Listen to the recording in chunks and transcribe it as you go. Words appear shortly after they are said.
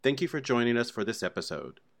Thank you for joining us for this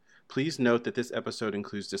episode. Please note that this episode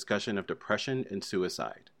includes discussion of depression and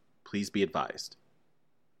suicide. Please be advised.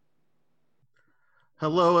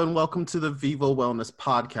 Hello and welcome to the Vivo Wellness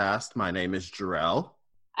Podcast. My name is Jarrell.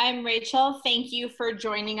 I'm Rachel. Thank you for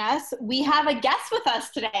joining us. We have a guest with us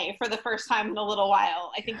today for the first time in a little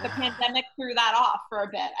while. I think the pandemic threw that off for a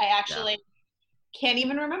bit. I actually can't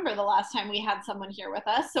even remember the last time we had someone here with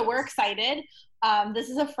us, so we're excited. This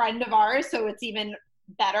is a friend of ours, so it's even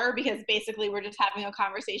better because basically we're just having a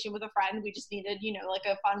conversation with a friend. We just needed, like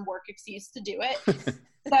a fun work excuse to do it.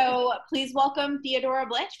 So please welcome Theodora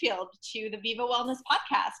Blanchfield to the Viva Wellness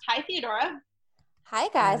Podcast. Hi, Theodora. Hi,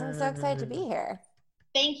 guys. I'm so excited to be here.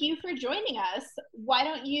 Thank you for joining us. Why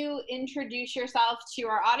don't you introduce yourself to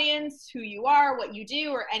our audience, who you are, what you do,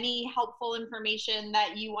 or any helpful information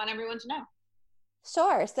that you want everyone to know?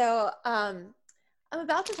 Sure. So I'm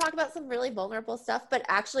about to talk about some really vulnerable stuff, but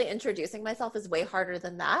actually introducing myself is way harder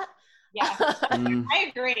than that. Yeah,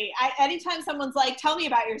 I agree. Anytime someone's like, tell me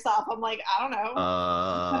about yourself, I'm like, I don't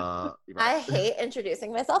know. I hate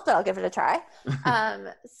introducing myself, but I'll give it a try.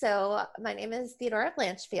 So my name is Theodora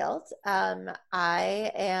Blanchfield.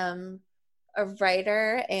 I am a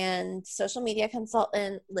writer and social media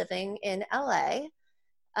consultant living in LA.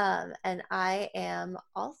 And I am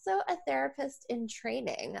also a therapist in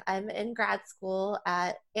training. I'm in grad school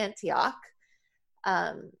at Antioch,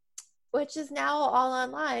 which is now all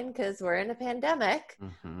online because we're in a pandemic.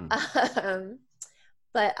 Mm-hmm.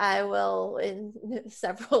 But I will, in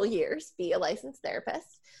several years, be a licensed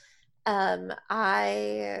therapist.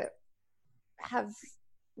 I have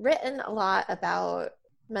written a lot about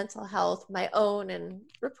mental health, my own, and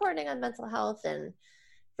reporting on mental health, and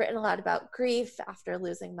written a lot about grief after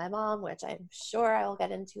losing my mom, which I'm sure I will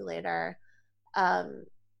get into later.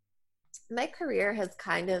 My career has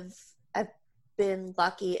I've been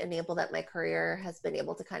lucky and able that my career has been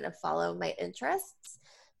able to kind of follow my interests.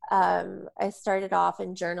 I started off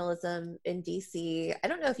in journalism in DC. I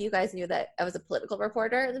don't know if you guys knew that I was a political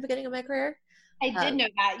reporter in the beginning of my career. I did know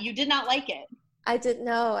that. You did not like it. I didn't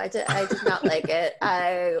know. I did not like it.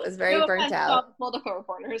 I was very burnt out. Political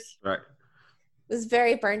reporters. Right. Was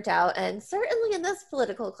very burnt out, and certainly in this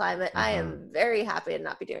political climate, I am very happy to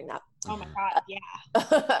not be doing that. Oh my God,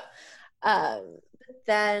 yeah.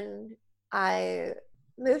 Then I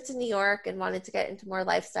moved to New York and wanted to get into more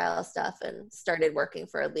lifestyle stuff and started working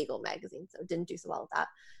for a legal magazine, so didn't do so well with that.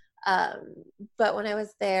 But when I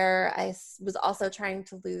was there, I was also trying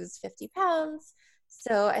to lose 50 pounds,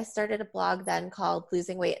 so I started a blog then called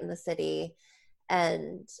Losing Weight in the City.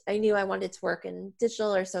 And I knew I wanted to work in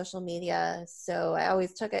digital or social media, so I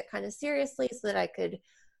always took it kind of seriously so that I could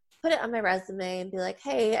put it on my resume and be like,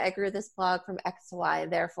 hey, I grew this blog from X to Y,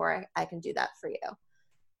 therefore I can do that for you.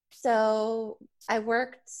 So I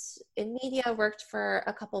worked in media, worked for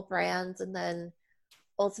a couple brands, and then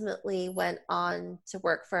ultimately went on to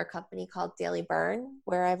work for a company called Daily Burn,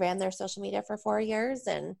 where I ran their social media for 4 years.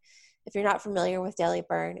 And if you're not familiar with Daily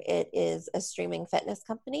Burn, it is a streaming fitness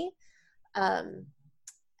company.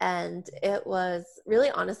 And it was really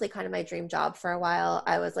honestly kind of my dream job for a while.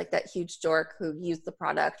 I was like that huge dork who used the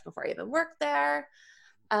product before I even worked there.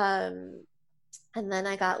 And then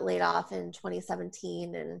I got laid off in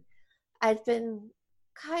 2017, and I'd been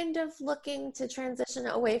kind of looking to transition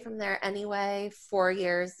away from there anyway. 4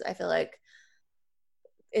 years, I feel like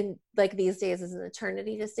in like these days is an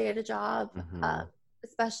eternity to stay at a job,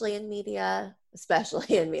 especially in media.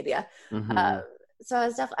 So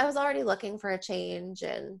I was already looking for a change,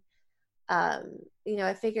 and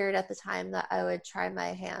I figured at the time that I would try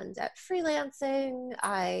my hand at freelancing.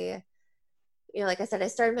 Like I said, I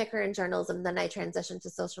started my career in journalism, then I transitioned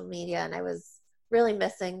to social media, and I was really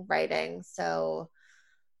missing writing, so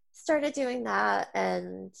started doing that.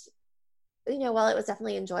 And while it was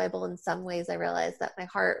definitely enjoyable in some ways, I realized that my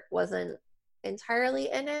heart wasn't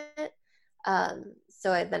entirely in it.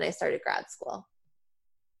 So I started grad school.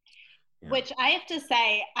 Yeah. Which I have to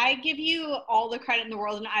say, I give you all the credit in the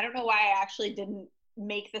world, and I don't know why I actually didn't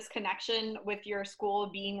make this connection with your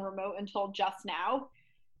school being remote until just now.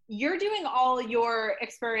 You're doing all your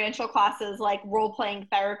experiential classes like role-playing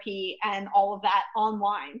therapy and all of that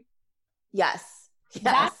online. Yes.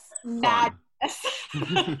 That's madness.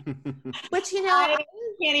 Which, I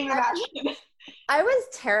can't even imagine. I was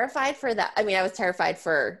terrified for that. I mean, I was terrified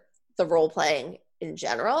for the role-playing in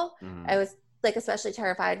general. I was especially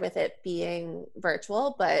terrified with it being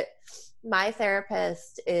virtual, but my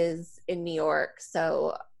therapist is in New York,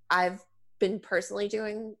 so I've been personally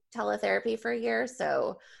doing teletherapy for a year,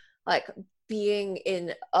 so being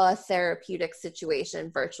in a therapeutic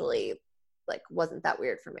situation virtually wasn't that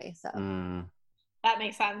weird for me. So that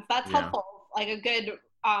makes sense. That's helpful. A good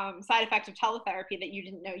side effect of teletherapy that you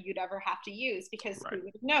didn't know you'd ever have to use, because Right. we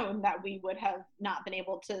would have known that we would have not been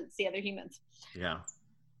able to see other humans. Yeah.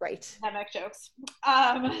 Right. I make jokes.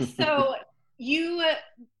 So you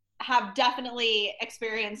have definitely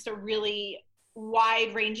experienced a really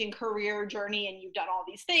wide-ranging career journey, and you've done all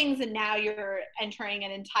these things, and now you're entering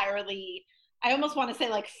an entirely, I almost want to say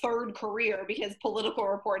like third career, because political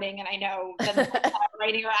reporting and I know that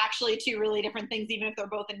writing are actually two really different things, even if they're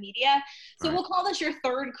both in media. So Right. we'll call this your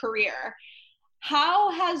third career.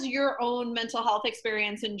 How has your own mental health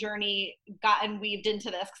experience and journey gotten weaved into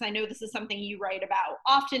this? Because I know this is something you write about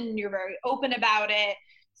often, you're very open about it.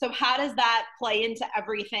 So how does that play into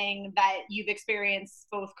everything that you've experienced,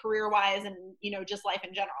 both career-wise and, you know, just life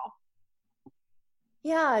in general?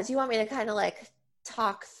 Yeah. Do you want me to kind of like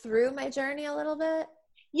talk through my journey a little bit?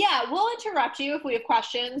 Yeah, we'll interrupt you if we have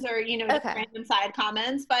questions or, you know, just Okay. random side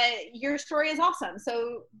comments, but your story is awesome.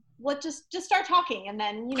 So let's just start talking, and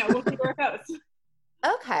then, you know, we'll see where it goes.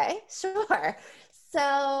 Okay, sure. So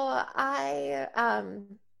I,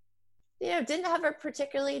 didn't have a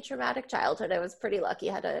particularly traumatic childhood. I was pretty lucky.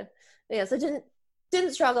 So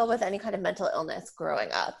didn't struggle with any kind of mental illness growing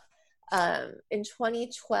up. In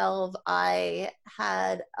 2012, I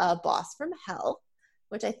had a boss from hell,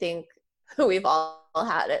 which I think we've all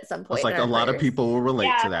had at some point. It's like in our a lot of careers. people will relate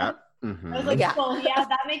Yeah. to that. I was Mhm. like, Yeah. well, yeah,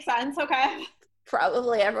 that makes sense. Okay.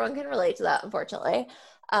 Probably everyone can relate to that, unfortunately.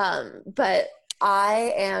 But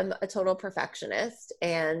I am a total perfectionist,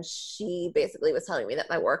 and she basically was telling me that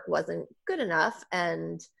my work wasn't good enough,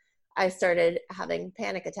 and I started having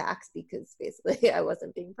panic attacks because basically I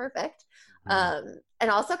wasn't being perfect. And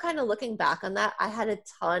also kind of looking back on that, I had a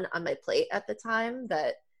ton on my plate at the time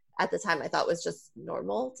that at the time I thought was just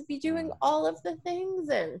normal to be doing all of the things.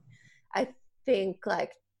 And I think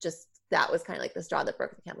like just that was kind of like the straw that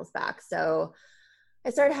broke the camel's back. So I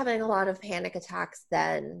started having a lot of panic attacks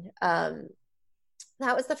then.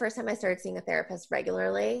 That was the first time I started seeing a therapist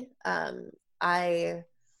regularly.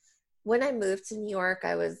 When I moved to New York,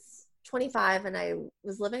 I was 25 and I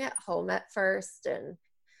was living at home at first, and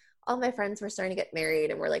all my friends were starting to get married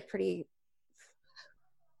and were like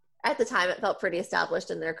at the time it felt pretty established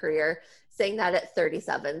in their career. Saying that at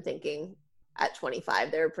 37, thinking at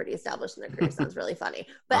 25 they were pretty established in their career sounds really funny,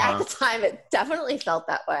 but at the time it definitely felt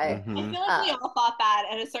that way. I feel like we all thought that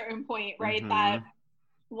at a certain point, right? That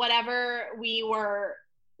whatever we were,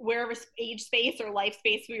 wherever age space or life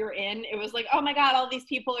space we were in, it was like, oh my God, all these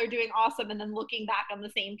people are doing awesome. And then looking back on the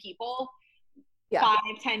same people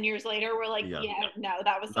 5-10 years later, we're like, no,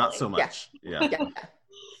 that was silly. Not so much. Yeah.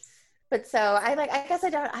 But so I guess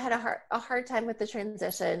I had a hard time with the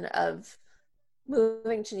transition of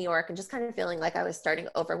moving to New York and just kind of feeling like I was starting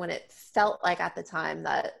over when it felt like at the time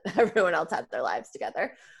that everyone else had their lives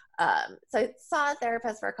together. So I saw a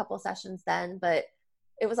therapist for a couple sessions then, but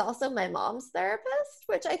it was also my mom's therapist,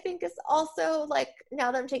 which I think is also like,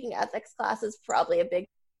 now that I'm taking ethics classes, probably a big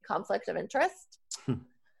conflict of interest.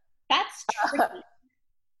 That's tricky.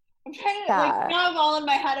 I'm trying to, like, now I'm all in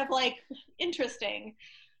my head of like, interesting.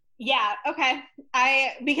 Yeah, okay.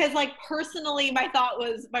 Because like personally, my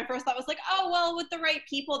first thought was like, oh, well, with the right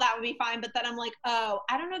people, that would be fine. But then I'm like, oh,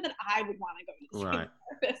 I don't know that I would want to go to the same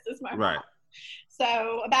therapist as my mom.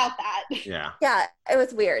 So about that. Yeah, it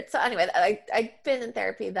was weird. So anyway, I'd been in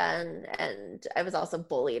therapy then, and I was also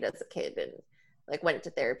bullied as a kid and like went to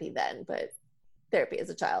therapy then, but therapy as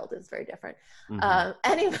a child is very different.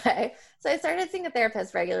 Anyway, so I started seeing a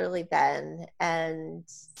therapist regularly then, and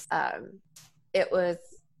it was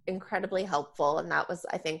incredibly helpful. And that was,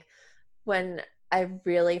 I think, when I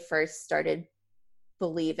really first started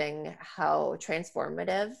believing how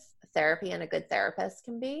transformative therapy and a good therapist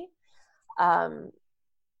can be.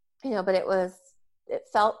 But it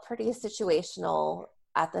felt pretty situational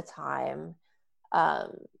at the time.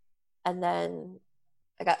 And then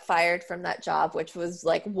I got fired from that job, which was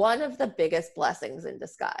like one of the biggest blessings in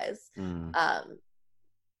disguise.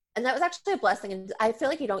 And that was actually a blessing. And I feel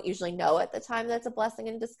like you don't usually know at the time that's a blessing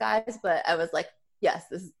in disguise, but I was like, yes,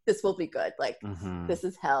 this will be good. Like, this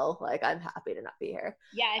is hell. Like, I'm happy to not be here.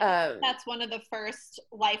 Yeah, I think that's one of the first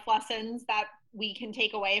life lessons that we can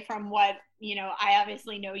take away from what, I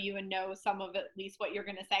obviously know you and know some of at least what you're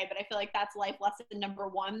going to say, but I feel like that's life lesson number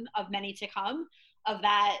one of many to come, of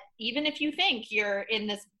that even if you think you're in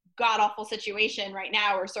this god-awful situation right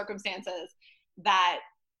now or circumstances, that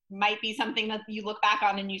might be something that you look back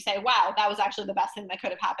on and you say, wow, that was actually the best thing that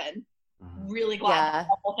could have happened. Really glad that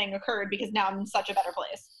whole thing occurred, because now I'm in such a better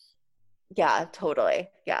place. Yeah, totally.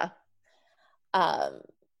 Yeah.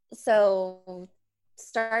 So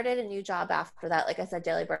started a new job after that. Like I said,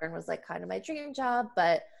 Daily Burn was like kind of my dream job,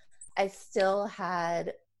 but I still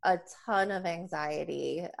had a ton of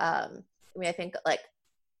anxiety. I mean, I think like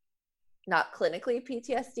not clinically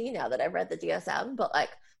PTSD now that I've read the DSM, but like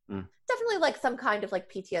definitely like some kind of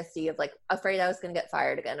like PTSD of like afraid I was going to get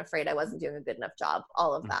fired again, afraid I wasn't doing a good enough job,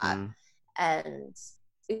 all of that. And,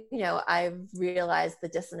 you know, I've realized the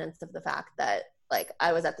dissonance of the fact that like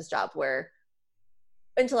I was at this job where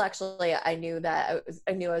intellectually I knew that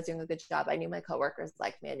I knew I was doing a good job. I knew my coworkers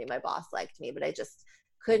liked me. I knew my boss liked me, but I just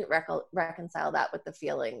couldn't reconcile that with the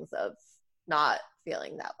feelings of not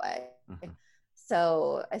feeling that way.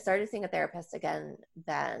 So I started seeing a therapist again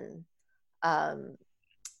then.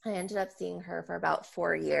 I ended up seeing her for about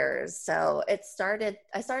 4 years. So I started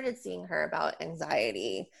seeing her about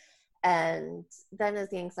anxiety. And then as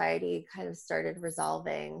the anxiety kind of started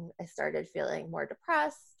resolving, I started feeling more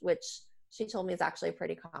depressed, which she told me is actually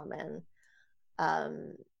pretty common.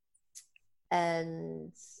 And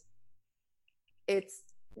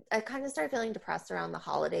I kind of started feeling depressed around the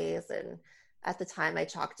holidays. And at the time I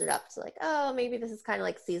chalked it up to like, oh, maybe this is kind of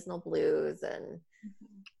like seasonal blues. And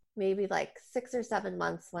maybe like 6 or 7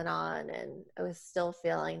 months went on and I was still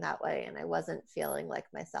feeling that way. And I wasn't feeling like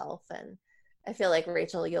myself. And I feel like,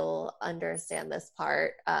 Rachel, you'll understand this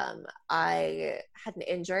part. I had an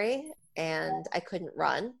injury and I couldn't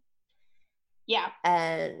run. Yeah.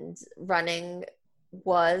 And running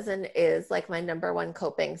was and is like my number one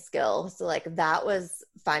coping skill. So like that was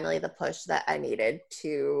finally the push that I needed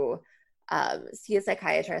to see a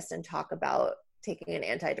psychiatrist and talk about taking an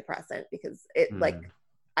antidepressant, because it like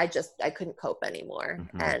I couldn't cope anymore.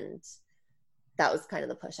 And that was kind of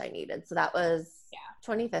the push I needed. So that was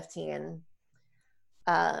 2015.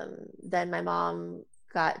 Then my mom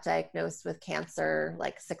got diagnosed with cancer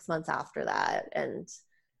like 6 months after that. And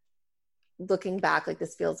looking back, like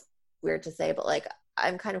this feels weird to say, but like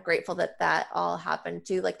I'm kind of grateful that that all happened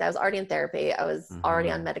too. Like I was already in therapy. I was already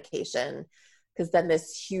on medication, because then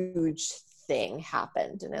this huge thing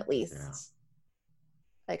happened. And at least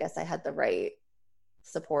I guess I had the right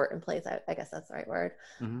support in place. I guess that's the right word.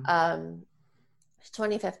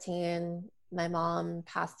 2015, my mom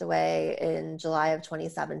passed away in July of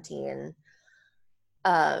 2017.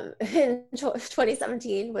 In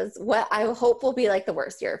 2017 was what I hope will be like the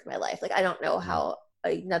worst year of my life. Like I don't know how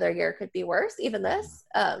another year could be worse, even this.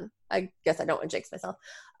 I guess I don't want to jinx myself.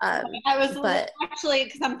 I was actually,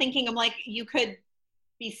 because I'm thinking, I'm like, you could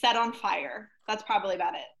be set on fire. That's probably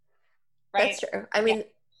about it, right? That's true. I mean,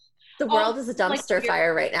 the world is a dumpster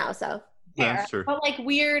fire right now, so. Fair. That's true. But like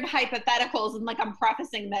weird hypotheticals, and like I'm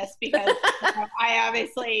prefacing this because I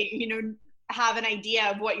obviously, have an idea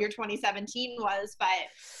of what your 2017 was, but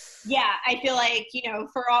yeah, I feel like,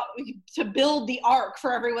 for all to build the arc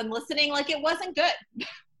for everyone listening, like it wasn't good.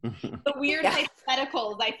 The weird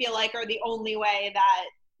hypotheticals, I feel like, are the only way that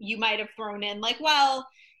you might have thrown in, like, well,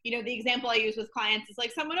 the example I use with clients is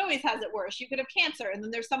like, someone always has it worse. You could have cancer, and then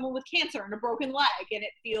there's someone with cancer and a broken leg, and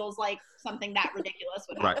it feels like something that ridiculous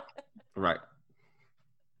would happen. Right.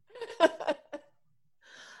 But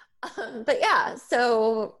yeah,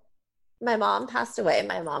 so my mom passed away.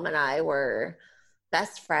 My mom and I were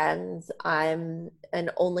best friends. I'm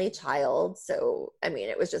an only child. So, I mean,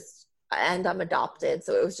 it was just, and I'm adopted.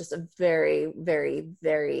 So it was just a very, very,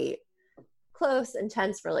 very close,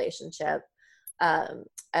 intense relationship. I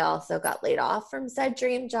also got laid off from said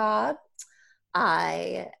dream job.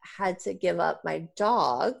 I had to give up my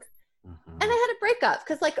dog, and I had a breakup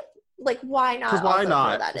because why not? Because why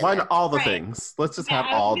not? Why not all the things? Let's just have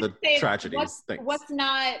all the tragedies. What's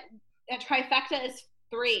not a trifecta is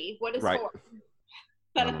 3. What is 4? Is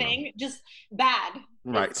that a thing? Just bad.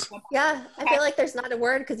 Right. Yeah, I feel like there's not a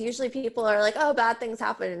word, because usually people are like, oh, bad things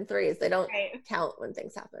happen in 3s. They don't count when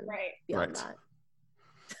things happen beyond that.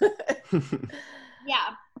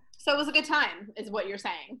 Yeah. So it was a good time, is what you're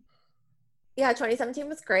saying. Yeah, 2017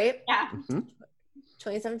 was great. Yeah.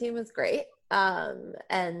 2017 was great.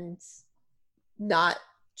 And not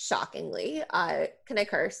shockingly, can I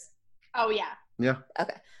curse? Oh, yeah. Yeah.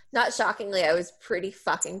 Okay. Not shockingly, I was pretty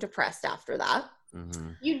fucking depressed after that.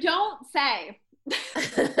 You don't say.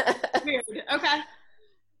 Weird. Okay.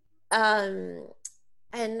 And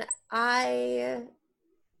I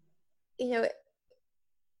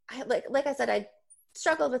like I said, I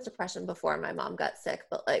struggled with depression before my mom got sick,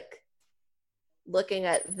 but like looking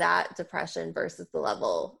at that depression versus the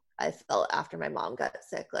level I felt after my mom got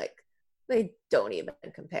sick, like they don't even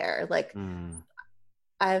compare. Like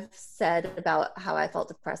I've said about how I felt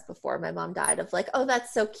depressed before my mom died, of like, oh,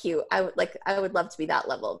 that's so cute. I would love to be that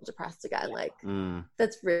level of depressed again. Like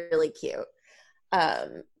that's really cute.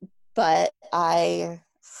 But I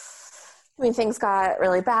mean, things got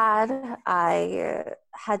really bad. I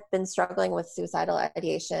had been struggling with suicidal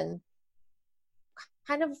ideation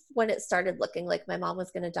kind of when it started looking like my mom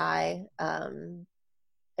was going to die. I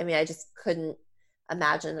mean, I just couldn't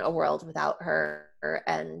imagine a world without her,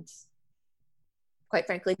 and quite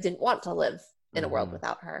frankly, didn't want to live in a world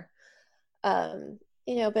without her.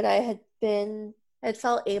 You know, but I had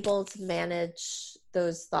felt able to manage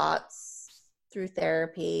those thoughts through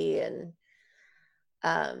therapy and,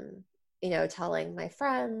 you know, telling my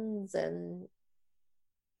friends, and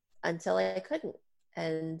until I couldn't.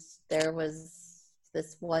 And there was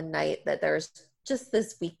this one night that there was just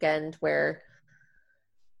this weekend where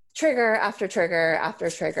trigger after trigger after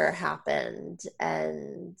trigger happened.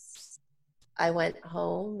 And I went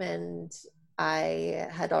home and I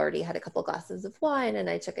had already had a couple glasses of wine and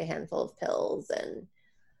I took a handful of pills, and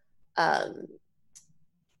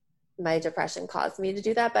my depression caused me to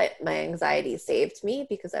do that, but my anxiety saved me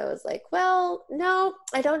because I was like, well, no,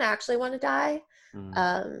 I don't actually want to die.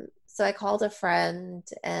 So I called a friend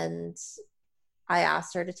and I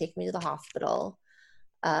asked her to take me to the hospital.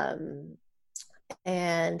 And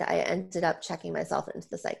I ended up checking myself into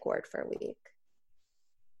the psych ward for a week.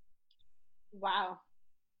 Wow.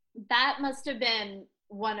 That must have been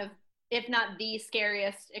one of, if not the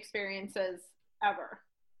scariest experiences ever.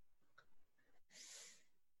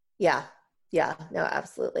 Yeah, no,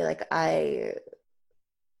 absolutely. Like, I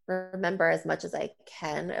remember as much as I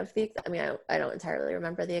can of I mean, I don't entirely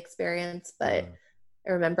remember the experience, but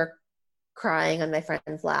I remember crying on my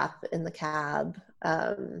friend's lap in the cab.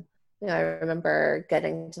 You know, I remember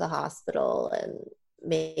getting to the hospital and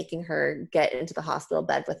making her get into the hospital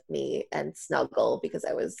bed with me and snuggle because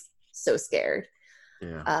I was so scared.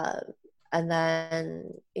 Yeah. And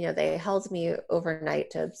then, you know, they held me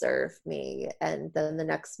overnight to observe me. And then the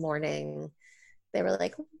next morning, they were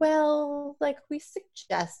like, well, like, we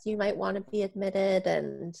suggest you might want to be admitted.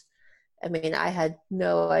 And I mean, I had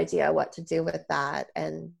no idea what to do with that.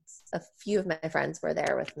 And a few of my friends were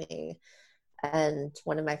there with me. And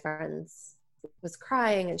one of my friends was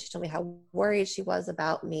crying and she told me how worried she was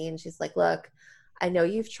about me. And she's like, look, I know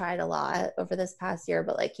you've tried a lot over this past year,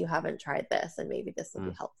 but like, you haven't tried this, and maybe this will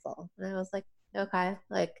be helpful. And I was like, okay.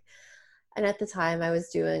 Like, and at the time I was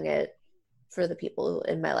doing it for the people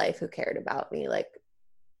in my life who cared about me, like,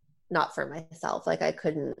 not for myself. Like, I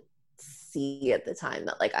couldn't see at the time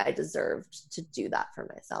that like I deserved to do that for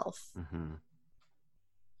myself.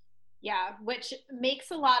 Yeah, which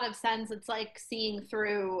makes a lot of sense. It's like seeing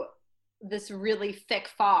through this really thick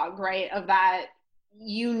fog, right? Of that,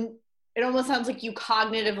 it almost sounds like you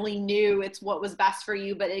cognitively knew it's what was best for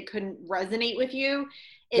you, but it couldn't resonate with you.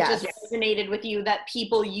 It just resonated with you that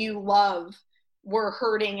people you love were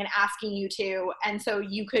hurting and asking you to. And so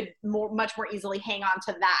you could much more easily hang on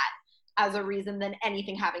to that as a reason than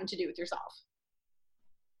anything having to do with yourself.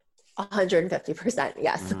 150%.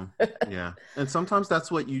 Yes. Yeah. And sometimes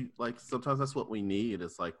that's what sometimes that's what we need.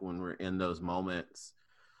 It's like when we're in those moments,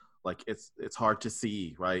 like it's hard to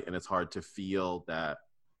see, right? And it's hard to feel that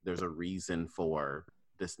there's a reason for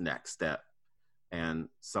this next step. And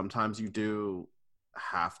sometimes you do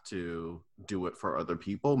have to do it for other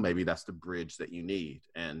people. Maybe that's the bridge that you need.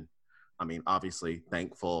 And I mean, obviously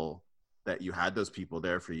thankful that you had those people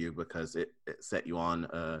there for you because it set you on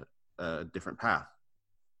a different path.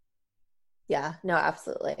 Yeah, no,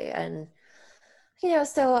 absolutely. And, you know,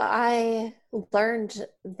 so I learned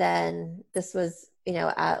then this was, you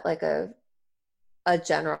know, at like a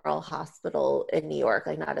general hospital in New York,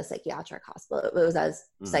 like not a psychiatric hospital. It was as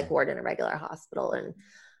psych ward in a regular hospital. And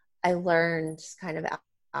I learned kind of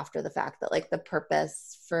after the fact that like the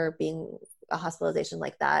purpose for being a hospitalization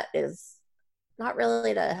like that is not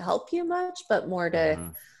really to help you much, but more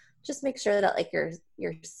to just make sure that like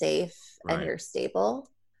you're safe and you're stable.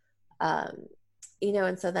 You know,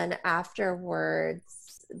 and so then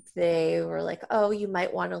afterwards they were like, oh, you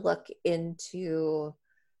might want to look into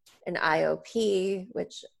an IOP,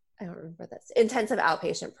 which I don't remember, this intensive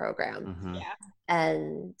outpatient program. Yeah.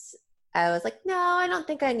 And I was like, no, I don't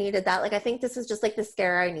think I needed that. Like, I think this is just like the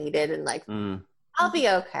scare I needed. And like, I'll be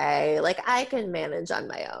okay. Like, I can manage on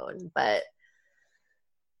my own. But,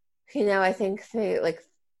 you know, I think they like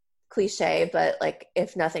cliche, but like,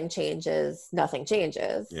 if nothing changes, nothing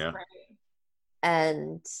changes. Yeah. Right.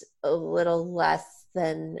 And a little less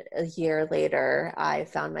than a year later, I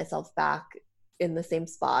found myself back in the same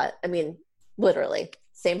spot. I mean, literally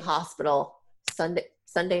same hospital,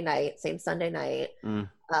 Sunday night, same Sunday night,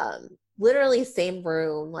 literally same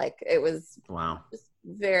room. Like, it was just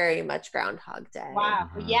very much Groundhog Day. Wow.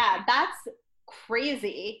 Yeah, that's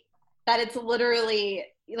crazy that it's literally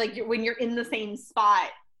like when you're in the same spot,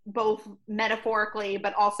 both metaphorically,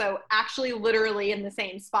 but also actually literally in the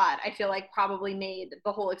same spot, I feel like probably made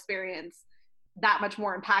the whole experience that much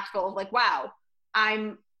more impactful. Like, wow,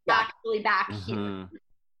 I'm actually back here.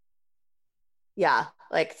 Yeah,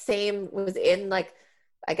 like same, was in like,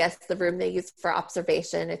 I guess the room they use for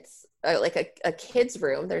observation. It's like a kid's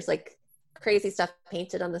room. There's like crazy stuff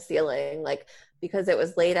painted on the ceiling. Like, because it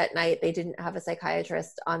was late at night, they didn't have a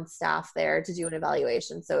psychiatrist on staff there to do an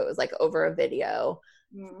evaluation. So it was like over a video,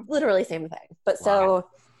 literally same thing. But so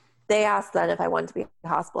they asked then if I wanted to be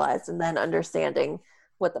hospitalized, and then understanding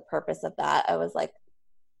what the purpose of that, I was like,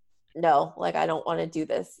 no, like I don't want to do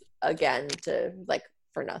this again to like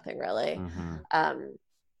for nothing really.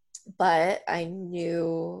 But I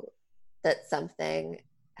knew that something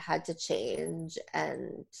had to change,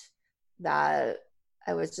 and that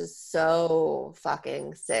I was just so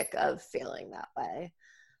fucking sick of feeling that way.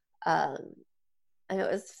 And it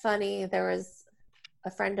was funny, there was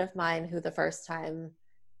a friend of mine who the first time,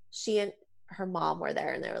 she and her mom were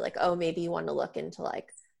there, and they were like, oh, maybe you want to look into like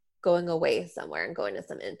going away somewhere and going to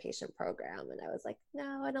some inpatient program. And I was like,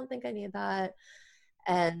 no, I don't think I need that.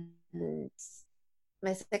 And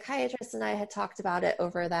my psychiatrist and I had talked about it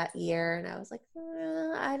over that year, and I was like,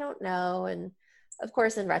 I don't know. And of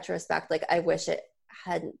course, in retrospect, like I wish it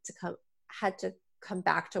had to come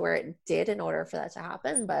back to where it did in order for that to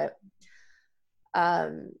happen. But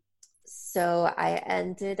so I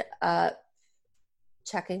ended up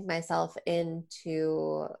checking myself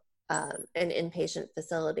into an inpatient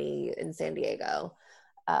facility in San Diego.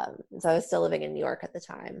 So I was still living in New York at the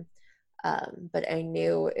time. But I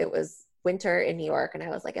knew it was winter in New York, and I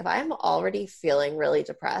was like, if I'm already feeling really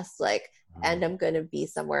depressed, like, and I'm going to be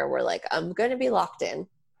somewhere where like I'm going to be locked in,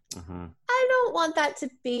 I don't want that to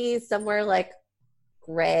be somewhere like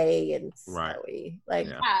gray and snowy. Like,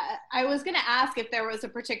 I was going to ask if there was a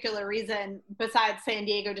particular reason besides San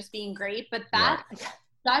Diego just being great, but that's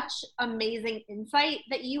such amazing insight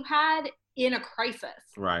that you had in a crisis.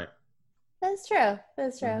 Right. That's true.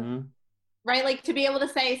 That's true. Right? Like to be able to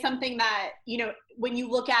say something that, you know, when you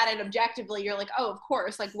look at it objectively, you're like, oh, of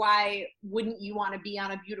course, like why wouldn't you want to be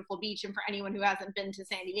on a beautiful beach? And for anyone who hasn't been to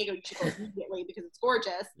San Diego, you should go immediately because it's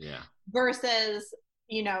gorgeous. Yeah. Versus,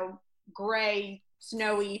 you know, gray,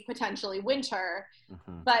 snowy, potentially winter.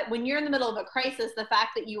 But when you're in the middle of a crisis, the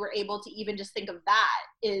fact that you were able to even just think of that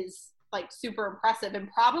is like super impressive,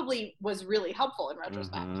 and probably was really helpful in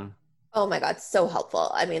retrospect. Oh my God, so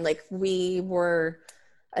helpful. I mean, like we were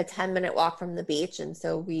a 10-minute walk from the beach. And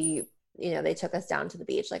so we, you know, they took us down to the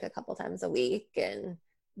beach like a couple times a week. And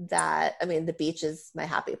that, I mean, the beach is my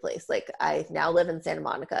happy place. Like I now live in Santa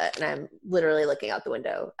Monica, and I'm literally looking out the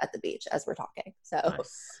window at the beach as we're talking. So,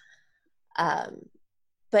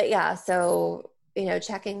 but yeah, so, you know,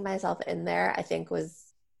 checking myself in there, I think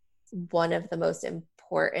was one of the most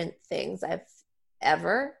important things I've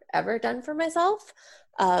ever done for myself.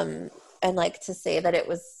 And like to say that it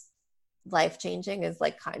was life-changing is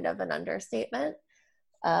like kind of an understatement.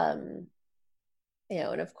 You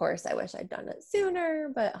know, and of course I wish I'd done it sooner,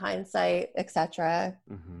 but hindsight, etc.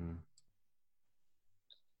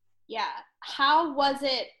 Yeah. How was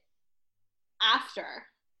it after?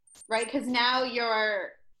 Right? Because now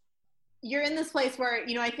you're in this place where,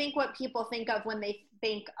 you know, I think what people think of when they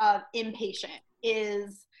think of inpatient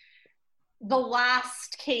is the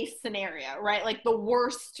last case scenario, right? Like the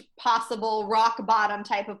worst possible rock bottom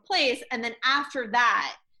type of place. And then after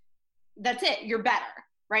that, that's it. You're better,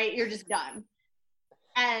 right? You're just done.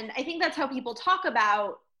 And I think that's how people talk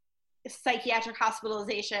about psychiatric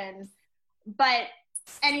hospitalization. But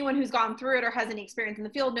anyone who's gone through it or has any experience in the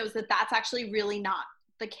field knows that that's actually really not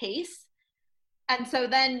the case. And so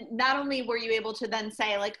then not only were you able to then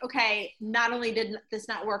say like, okay, not only did this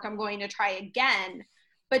not work, I'm going to try again.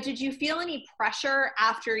 But did you feel any pressure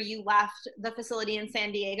after you left the facility in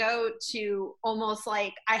San Diego to almost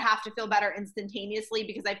like, I have to feel better instantaneously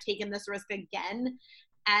because I've taken this risk again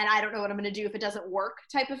and I don't know what I'm going to do if it doesn't work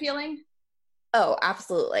type of feeling? Oh,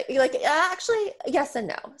 absolutely. Like actually, yes and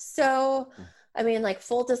no. So, I mean, like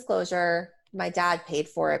full disclosure, my dad paid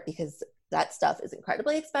for it because that stuff is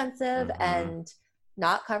incredibly expensive and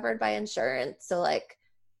not covered by insurance. So like,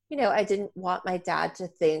 you know, I didn't want my dad to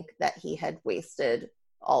think that he had wasted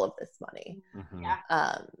all of this money.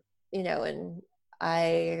 You know, and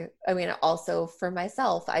I mean, also for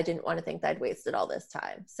myself, I didn't want to think that I'd wasted all this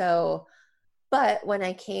time. So, but when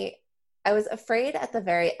I was afraid at the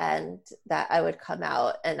very end that I would come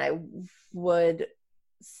out and I would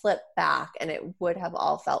slip back and it would have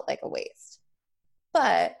all felt like a waste.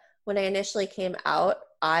 But when I initially came out,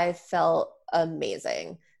 I felt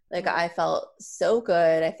amazing. Like I felt so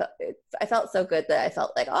good. I felt so good that I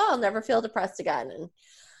felt like, oh, I'll never feel depressed again. And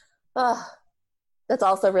that's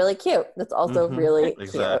also really cute. That's also really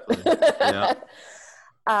cute. Yeah.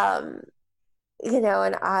 You know,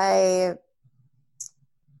 and I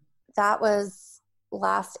that was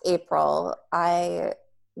last April. I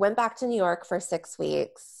went back to New York for 6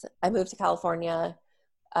 weeks. I moved to California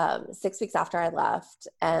 6 weeks after I left.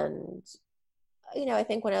 And, I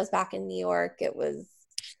think when I was back in New York, it was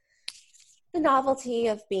the novelty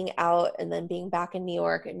of being out and then being back in New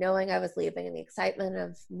York and knowing I was leaving and the excitement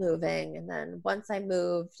of moving. And then once I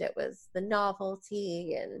moved, it was the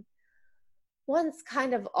novelty. And once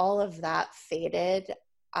kind of all of that faded,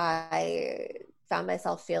 I found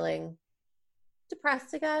myself feeling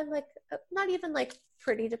depressed again, like not even like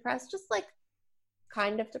pretty depressed, just like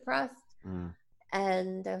kind of depressed.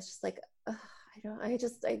 And I was just like,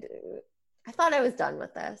 I thought I was done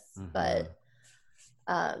with this, but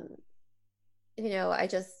I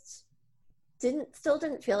just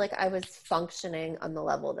didn't feel like I was functioning on the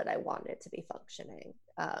level that I wanted to be functioning.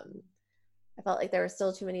 I felt like there were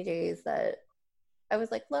still too many days that I was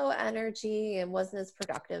like low energy and wasn't as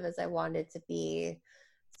productive as I wanted to be.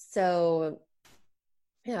 So,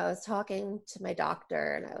 I was talking to my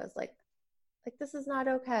doctor and I was like, this is not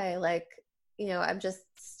okay. Like,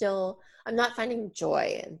 I'm not finding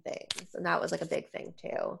joy in things. And that was like a big thing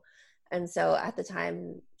too. And so at the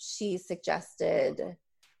time she suggested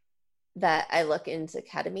that I look into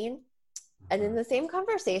ketamine. And in the same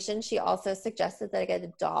conversation, she also suggested that I get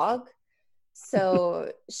a dog.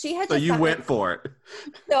 So she had So you went for it.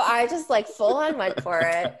 So I just like full on went for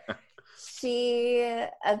it. She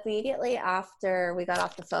immediately after we got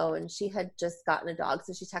off the phone, she had just gotten a dog.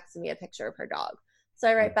 So she texted me a picture of her dog. So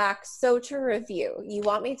I write back, so to review, you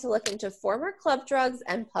want me to look into former club drugs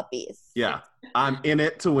and puppies. Yeah, I'm in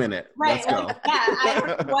it to win it. Right. Let's go. I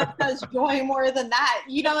don't know what does joy more than that.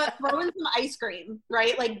 Throw in some ice cream,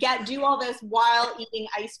 right? Like do all this while eating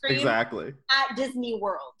ice cream. Exactly. At Disney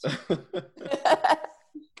World.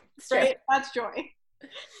 Straight, that's joy.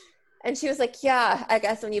 And she was like, yeah, I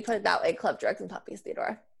guess when you put it that way, club drugs and puppies,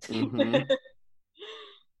 Theodora.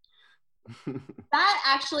 That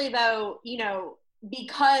actually, though,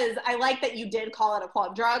 because I like that you did call it a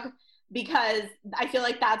club drug, because I feel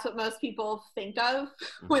like that's what most people think of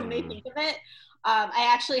when they think of it. I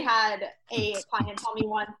actually had a client tell me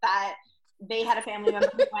once that they had a family member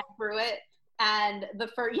who went through it. And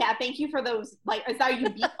thank you for those. Like, is that you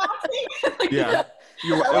beatboxing? Yeah.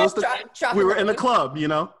 We were in the club, So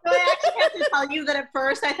I actually have to tell you that at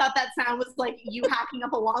first I thought that sound was like you hacking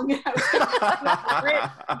up a long nice.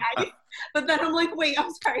 But then I'm like, wait,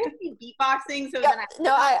 I'm sorry, I'm beatboxing. So then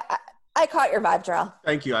I caught your vibe, Jarrell.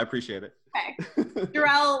 Thank you, I appreciate it. Okay,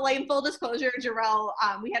 Jarrell. Like, full disclosure, Jarrell.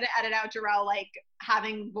 We had to edit out Jarrell like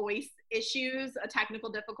having voice issues, a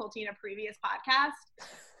technical difficulty in a previous podcast.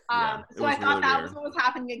 So I thought really that was what was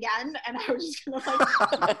happening again, and I was just gonna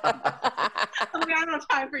I don't have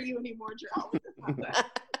time for you anymore, Jarrell.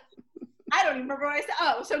 I don't even remember what I said.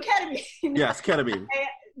 Oh, so ketamine. Yes, ketamine.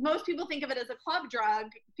 Most people think of it as a club drug.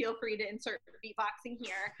 Feel free to insert beatboxing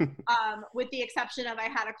here. With the exception of, I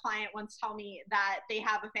had a client once tell me that they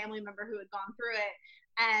have a family member who had gone through it,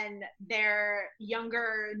 and their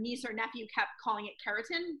younger niece or nephew kept calling it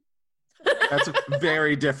keratin. That's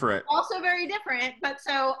very different. Also very different, but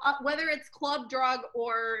so whether it's club drug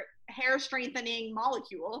or hair strengthening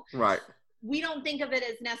molecule, right? We don't think of it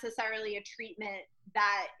as necessarily a treatment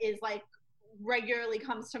that is like regularly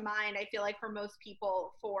comes to mind, I feel like, for most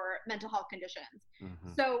people for mental health conditions.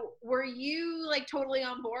 So were you like totally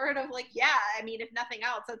on board of like, yeah, I mean, if nothing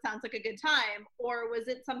else, that sounds like a good time? Or was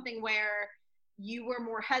it something where you were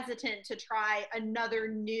more hesitant to try another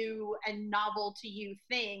new and novel to you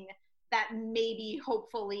thing that maybe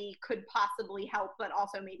hopefully could possibly help, but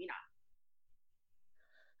also maybe not?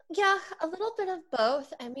 Yeah, a little bit of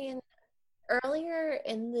both. I mean, earlier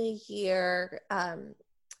in the year,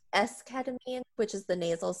 esketamine, which is the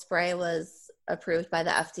nasal spray, was approved by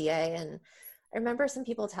the FDA. And I remember some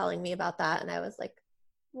people telling me about that. And I was like,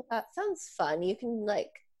 well, that sounds fun. You can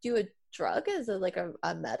like do a drug as a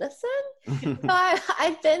medicine. So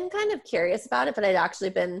I've been kind of curious about it, but I'd actually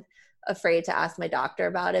been afraid to ask my doctor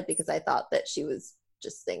about it because I thought that she was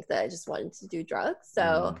just think that I just wanted to do drugs.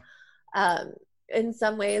 So in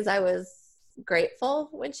some ways I was grateful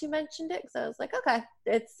when she mentioned it because I was like, okay,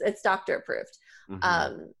 it's doctor approved.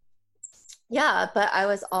 Yeah, but I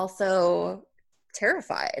was also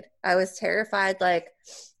terrified. I was terrified, like,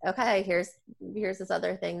 okay, here's this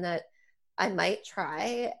other thing that I might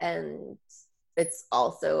try, and it's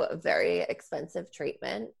also a very expensive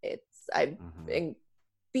treatment. I've been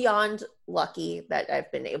beyond lucky that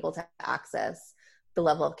I've been able to access the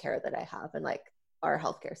level of care that I have, and like our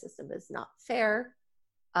healthcare system is not fair.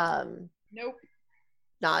 Nope.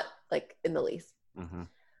 Not like in the least.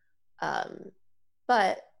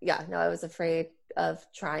 But yeah, no, I was afraid of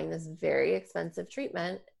trying this very expensive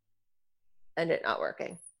treatment and it not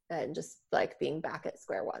working and just like being back at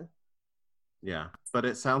square one. Yeah. But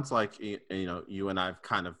it sounds like, you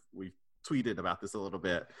and we've tweeted about this a little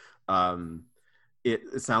bit.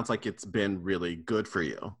 It sounds like it's been really good for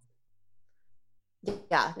you.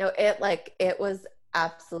 Yeah, no, it was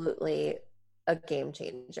absolutely a game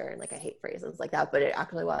changer. And like, I hate phrases like that, but it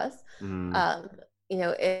actually was.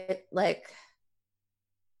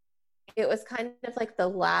 It was kind of like the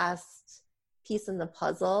last piece in the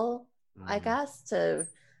puzzle, I guess, to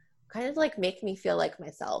kind of like make me feel like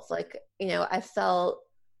myself. Like,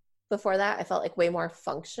 before that, I felt like way more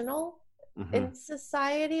functional in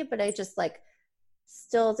society, but I just like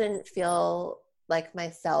still didn't feel like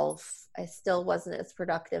myself. I still wasn't as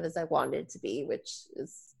productive as I wanted to be, which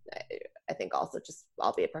is, I think, also just,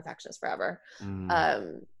 I'll be a perfectionist forever.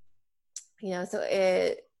 So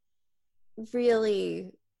it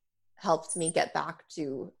really helped me get back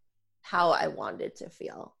to how I wanted to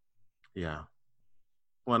feel. Yeah.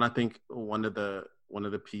 Well, and I think one of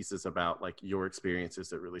the pieces about like your experiences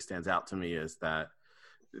that really stands out to me is that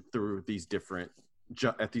through at these different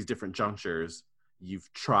junctures,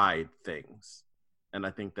 you've tried things. And I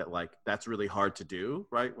think that like, that's really hard to do,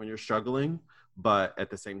 right? When you're struggling, but at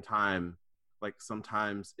the same time, like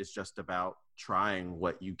sometimes it's just about trying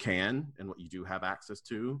what you can and what you do have access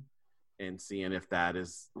to, and seeing if that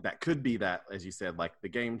could be that, as you said, like the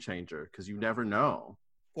game changer, because you never know.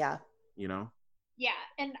 Yeah. Yeah,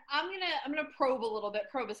 and I'm gonna probe a little bit.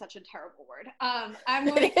 Probe is such a terrible word. I'm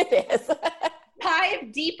going it is.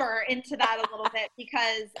 dive deeper into that a little bit,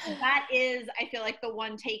 because that is, I feel like, the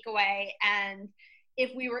one takeaway. And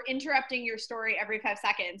if we were interrupting your story every 5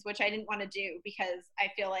 seconds, which I didn't want to do, because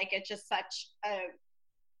I feel like it's just such a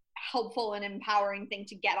helpful and empowering thing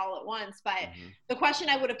to get all at once. But the question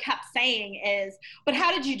I would have kept saying is, but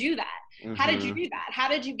how did you do that? How did you do that? How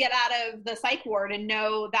did you get out of the psych ward and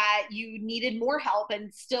know that you needed more help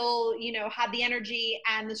and still, had the energy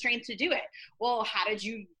and the strength to do it? Well, how did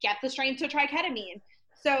you get the strength to try ketamine?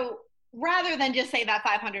 So rather than just say that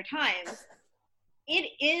 500 times,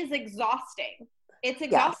 it is exhausting. It's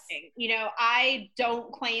exhausting. Yes. I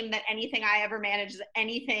don't claim that anything I ever managed is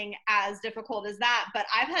anything as difficult as that, but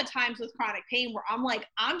I've had times with chronic pain where I'm like,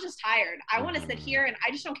 I'm just tired. I want to sit here and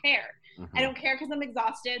I just don't care. I don't care because I'm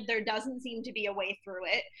exhausted. There doesn't seem to be a way through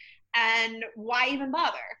it. And why even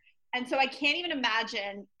bother? And so I can't even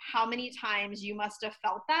imagine how many times you must have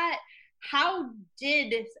felt that. How do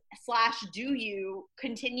you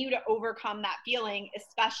continue to overcome that feeling,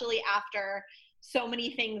 especially after so many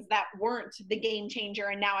things that weren't the game changer?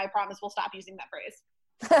 And now I promise we'll stop using that phrase.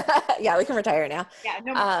 Yeah, we can retire now. Yeah,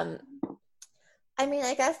 no more. I mean,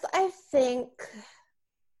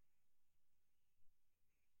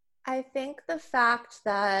 I think the fact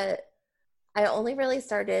that I only really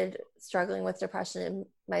started struggling with depression in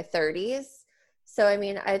my 30s. So, I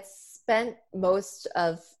mean, I'd spent most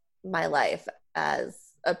of my life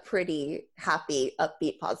as a pretty happy,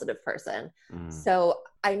 upbeat, positive person. So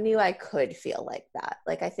I knew I could feel like that.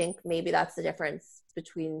 Like, I think maybe that's the difference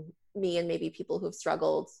between me and maybe people who've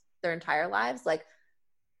struggled their entire lives. Like,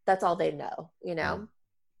 that's all they know,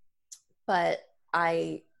 But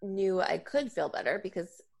I knew I could feel better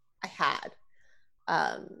because I had.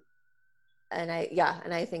 And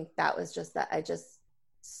I think that was just that I just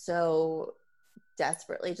so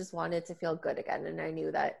desperately just wanted to feel good again. And I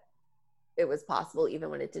knew that it was possible even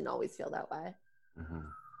when it didn't always feel that way.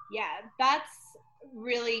 Yeah, that's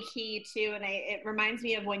really key too. And it reminds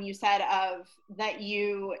me of when you said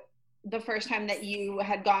the first time that you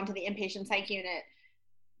had gone to the inpatient psych unit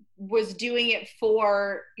was doing it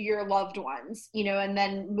for your loved ones, and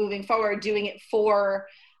then moving forward, doing it for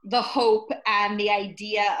the hope and the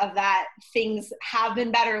idea of that things have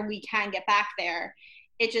been better and we can get back there.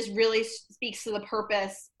 It just really speaks to the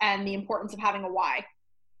purpose and the importance of having a why,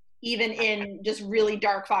 even in just really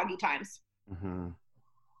dark, foggy times.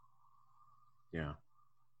 Yeah.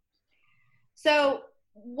 So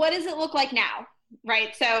what does it look like now?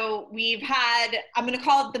 Right. So I'm going to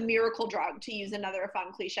call it the miracle drug, to use another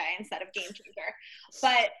fun cliche instead of game changer.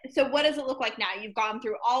 But so what does it look like now? You've gone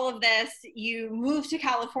through all of this. You moved to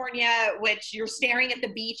California, which you're staring at the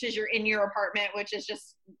beach as you're in your apartment, which is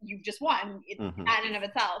you've just won that in and of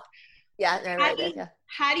itself. Yeah.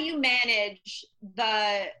 How do you manage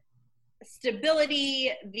the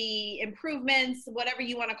stability, the improvements, whatever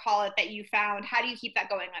you want to call it, that you found? How do you keep that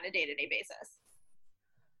going on a day-to-day basis?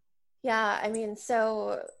 Yeah, I mean,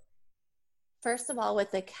 so first of all, with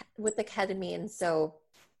the ketamine, so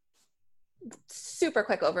super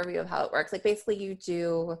quick overview of how it works. Like, basically you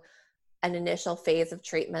do an initial phase of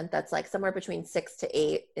treatment that's like somewhere between 6 to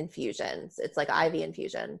 8 infusions. It's like IV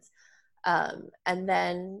infusions. And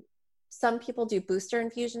then some people do booster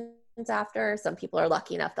infusions after. Some people are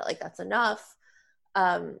lucky enough that like that's enough.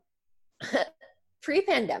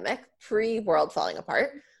 Pre-pandemic, pre-world falling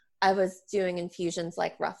apart, I was doing infusions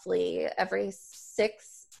like roughly every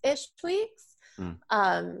 6-ish weeks.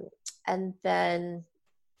 And then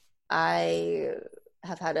I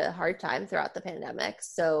have had a hard time throughout the pandemic.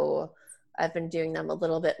 So I've been doing them a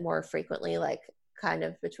little bit more frequently, like kind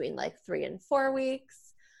of between like 3 and 4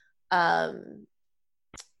 weeks.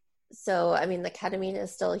 So, I mean, the ketamine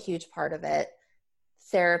is still a huge part of it.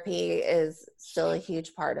 Therapy is still a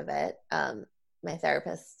huge part of it. My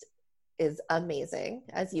therapist is amazing,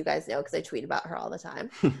 as you guys know, because I tweet about her all the time.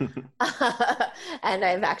 And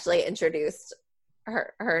I've actually introduced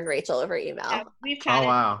her and Rachel over email. Yeah, we've chatted. Oh,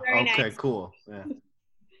 wow. Very Okay, nice. cool. Yeah.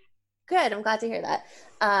 Good. I'm glad to hear that.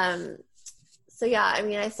 So yeah, I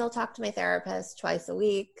mean, I still talk to my therapist twice a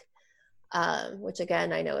week, which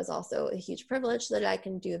again, I know is also a huge privilege that I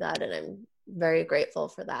can do that. And I'm very grateful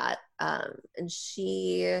for that. And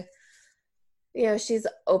she, you know, she's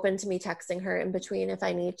open to me texting her in between if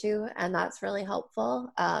I need to. And that's really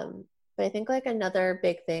helpful. But I think like another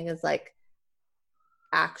big thing is like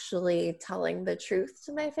actually telling the truth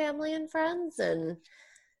to my family and friends, and,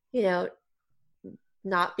 you know,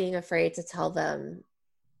 not being afraid to tell them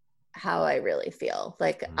how I really feel.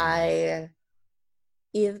 Like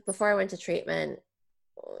even before I went to treatment,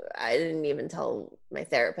 I didn't even tell my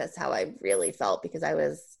therapist how I really felt because I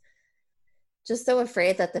was just so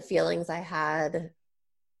afraid that the feelings I had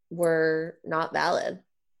were not valid,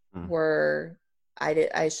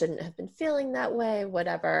 I shouldn't have been feeling that way,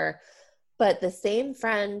 whatever. But the same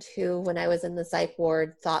friend who, when I was in the psych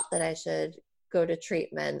ward, thought that I should go to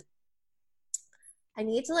treatment, I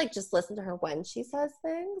need to like just listen to her when she says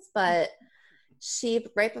things, but she,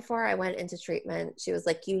 right before I went into treatment, she was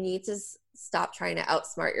like, you need to stop trying to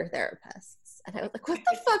outsmart your therapists. And I was like, what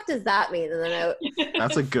the fuck does that mean? And then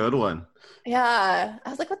That's a good one. Yeah. I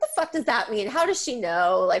was like, what the fuck does that mean? How does she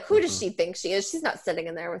know? Like, who does she think she is? She's not sitting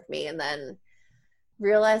in there with me. And then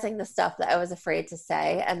realizing the stuff that I was afraid to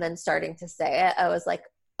say and then starting to say it, I was like,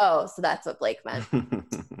 oh, so that's what Blake meant.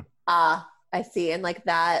 I see. And like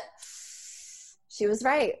that, she was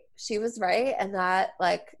right. She was right. And that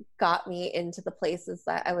like got me into the places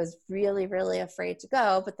that I was really, really afraid to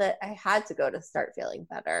go, but that I had to go to start feeling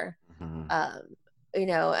better. You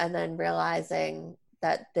know, and then realizing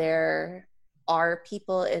that there are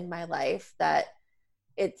people in my life that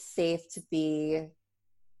it's safe to be,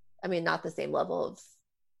 I mean, not the same level of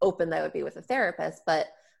open that I would be with a therapist, but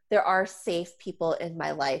there are safe people in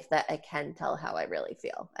my life that I can tell how I really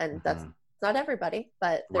feel. And that's not everybody,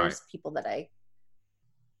 but there's people that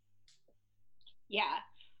Yeah.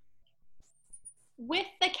 With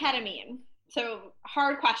the ketamine, so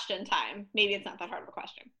hard question time. Maybe it's not that hard of a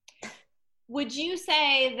question. Would you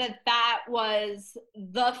say that that was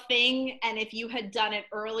the thing, and if you had done it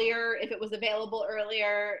earlier, if it was available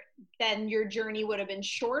earlier, then your journey would have been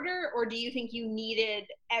shorter? Or do you think you needed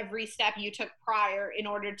every step you took prior in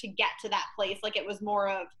order to get to that place? Like it was more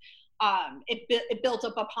of, it built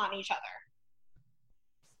up upon each other?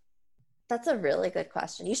 That's a really good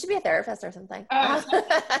question. You should be a therapist or something.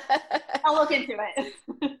 I'll look into it.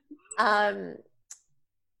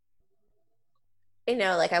 You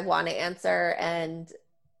know, like I want to answer and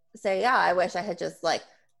say, yeah, I wish I had just like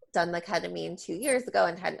done the ketamine 2 years ago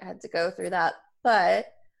and hadn't had to go through that. But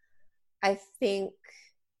I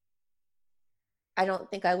don't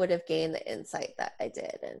think I would have gained the insight that I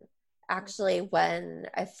did. And actually, when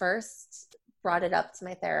I first brought it up to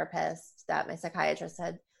my therapist that my psychiatrist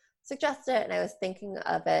had suggested and I was thinking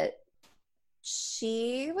of it,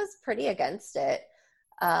 she was pretty against it.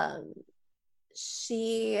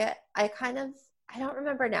 I don't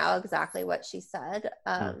remember now exactly what she said,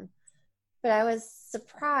 but I was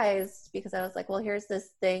surprised because I was like, well, here's this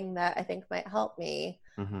thing that I think might help me.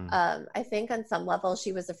 I think on some level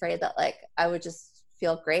she was afraid that like I would just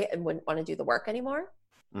feel great and wouldn't want to do the work anymore.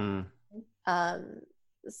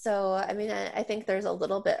 So, I mean, I think there's a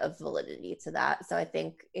little bit of validity to that. So I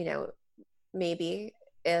think, you know, maybe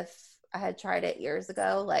if I had tried it years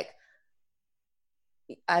ago, like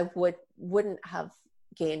I wouldn't have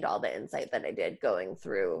gained all the insight that I did going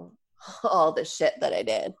through all the shit that I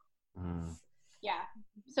did. Yeah.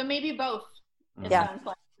 So maybe both. Sounds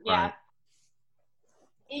like. Yeah. Right.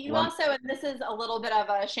 You also, and this is a little bit of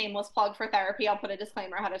a shameless plug for therapy, I'll put a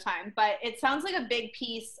disclaimer ahead of time, but it sounds like a big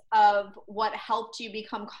piece of what helped you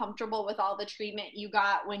become comfortable with all the treatment you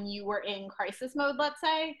got when you were in crisis mode, let's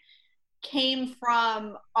say, came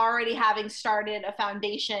from already having started a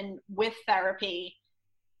foundation with therapy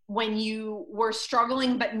when you were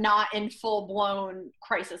struggling but not in full-blown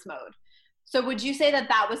crisis mode. So would you say that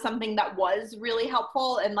that was something that was really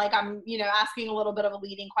helpful? And like, I'm, asking a little bit of a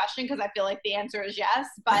leading question because I feel like the answer is yes,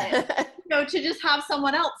 but to just have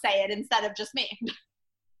someone else say it instead of just me.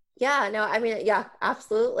 Yeah, no, I mean, yeah,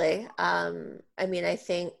 absolutely. I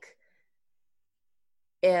think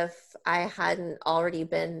if I hadn't already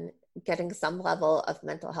been getting some level of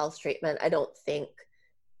mental health treatment, I don't think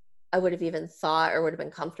I would have even thought or would have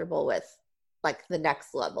been comfortable with like the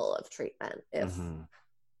next level of treatment. If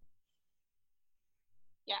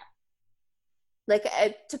like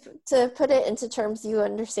to put it into terms you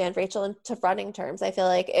understand, Rachel, into running terms, I feel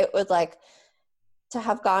like it would like to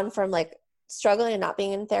have gone from like struggling and not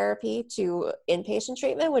being in therapy to inpatient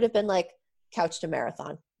treatment would have been like couch to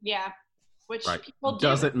marathon. Yeah. Which right. people do.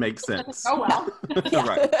 Doesn't make sense. Oh well.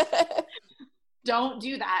 Right. Don't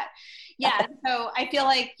do that. Yeah. So I feel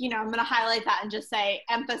like, I'm going to highlight that and just say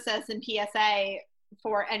emphasis and PSA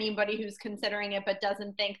for anybody who's considering it but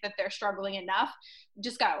doesn't think that they're struggling enough.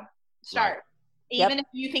 Just go. Start. Right. Even if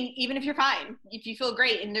you're fine, if you feel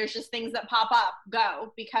great and there's just things that pop up,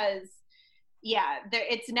 go, because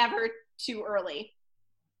it's never too early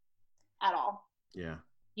at all. Yeah.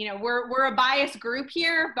 We're a biased group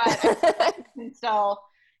here, but I can still,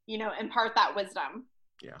 impart that wisdom.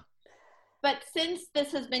 Yeah. But since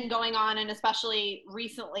this has been going on, and especially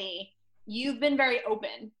recently, you've been very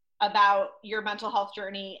open about your mental health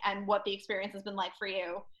journey and what the experience has been like for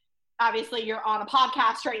you. Obviously, you're on a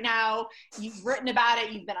podcast right now. You've written about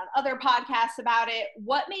it. You've been on other podcasts about it.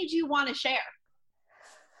 What made you want to share?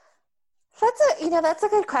 That's a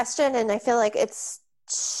good question. And I feel like it's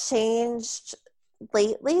changed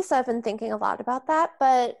lately. So I've been thinking a lot about that.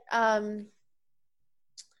 But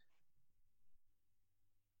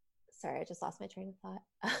sorry, I just lost my train of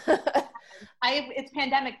thought. It's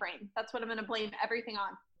pandemic brain. That's what I'm going to blame everything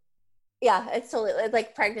on. Yeah, it's totally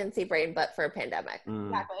like pregnancy brain, but for a pandemic.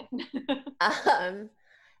 Exactly.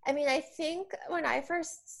 I think when I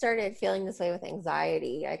first started feeling this way with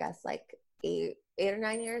anxiety, I guess like 8 or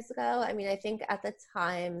 9 years ago, I think at the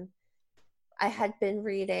time I had been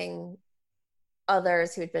reading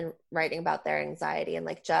others who'd been writing about their anxiety, and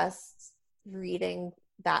like just reading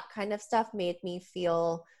that kind of stuff made me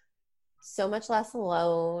feel so much less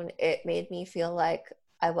alone. It made me feel like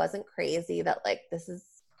I wasn't crazy, that like this is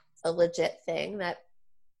a legit thing that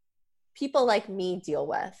people like me deal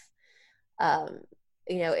with.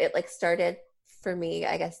 It like started for me,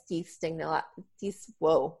 I guess, destigmatizing,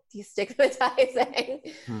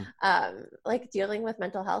 like dealing with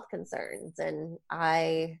mental health concerns. And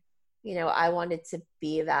I wanted to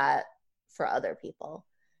be that for other people.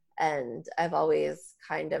 And I've always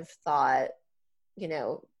kind of thought,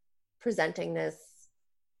 presenting this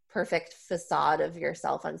perfect facade of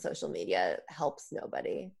yourself on social media helps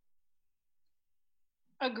nobody.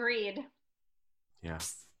 Agreed. Yeah.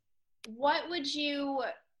 What would you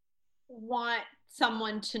want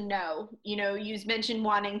someone to know? You mentioned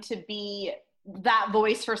wanting to be that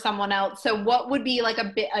voice for someone else. So what would be like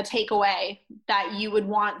a takeaway that you would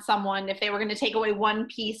want someone, if they were going to take away one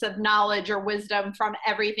piece of knowledge or wisdom from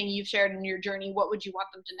everything you've shared in your journey, what would you want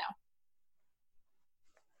them to know?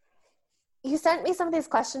 You sent me some of these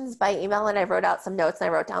questions by email and I wrote out some notes and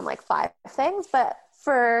I wrote down like 5 things. But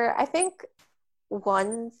I think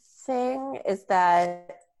one thing is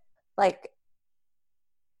that like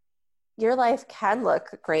your life can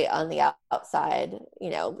look great on the outside.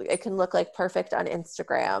 It can look like perfect on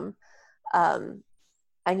Instagram. And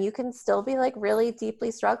you can still be like really deeply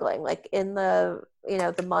struggling. Like in the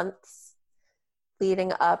months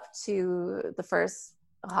leading up to the first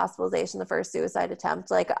hospitalization, the first suicide attempt,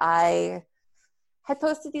 like I had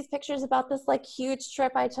posted these pictures about this like huge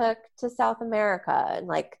trip I took to South America, and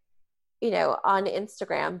like, on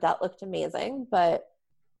Instagram that looked amazing, but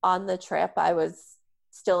on the trip I was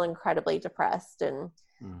still incredibly depressed. And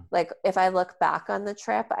like, if I look back on the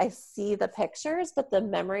trip, I see the pictures, but the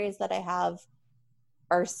memories that I have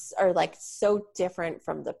are like so different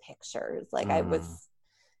from the pictures. Like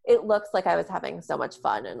it looks like I was having so much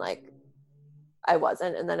fun, and like I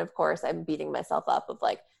wasn't. And then of course I'm beating myself up of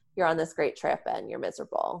like, you're on this great trip and you're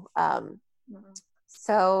miserable.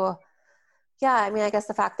 So yeah, I guess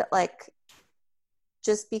the fact that like,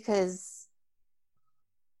 just because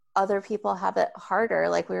other people have it harder,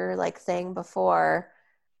 like we were like saying before,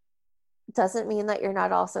 doesn't mean that you're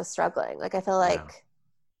not also struggling. Like I feel like,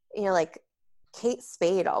 like Kate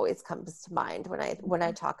Spade always comes to mind when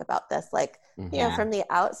I talk about this, like, from the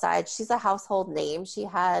outside, she's a household name. She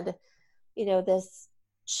had, this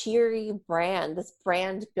cheery brand, this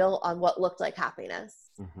brand built on what looked like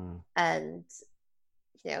happiness. And,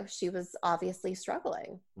 she was obviously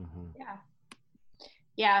struggling.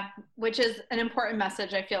 Yeah, which is an important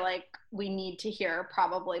message I feel like we need to hear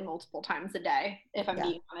probably multiple times a day, if I'm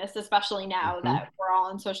being honest, especially now that we're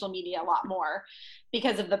all on social media a lot more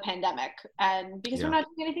because of the pandemic and because we're not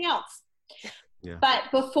doing anything else. Yeah.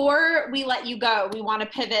 But before we let you go, we want to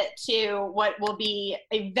pivot to what will be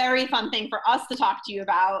a very fun thing for us to talk to you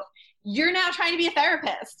about. You're now trying to be a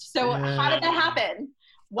therapist. So how did that happen?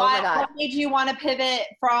 What made you want to pivot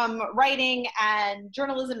from writing and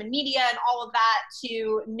journalism and media and all of that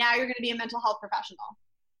to now you're going to be a mental health professional?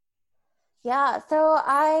 Yeah, so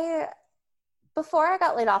before I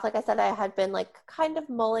got laid off, like I said, I had been like kind of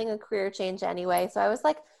mulling a career change anyway. So I was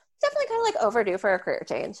like definitely kind of like overdue for a career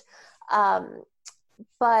change.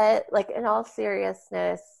 But like in all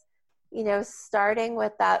seriousness, you know, starting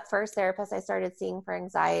with that first therapist I started seeing for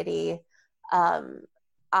anxiety,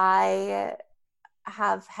 I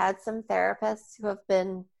have had some therapists who have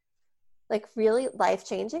been like really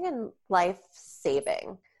life-changing and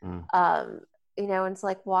life-saving. You know, and it's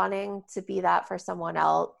like wanting to be that for someone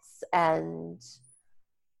else. And,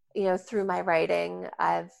 you know, through my writing,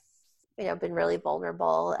 I've, you know, been really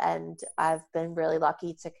vulnerable, and I've been really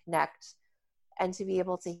lucky to connect and to be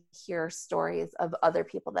able to hear stories of other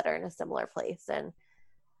people that are in a similar place. And,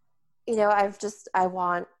 you know, I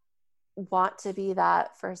want to be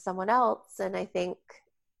that for someone else. And I think,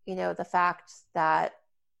 you know, the fact that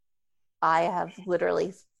I have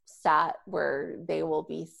literally sat where they will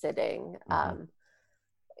be sitting,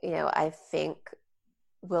 you know, I think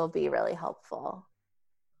will be really helpful.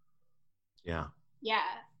 Yeah. Yeah.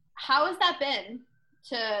 How has that been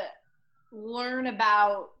to learn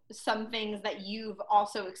about some things that you've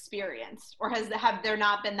also experienced, or have there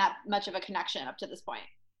not been that much of a connection up to this point?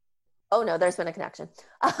 Oh no, there's been a connection.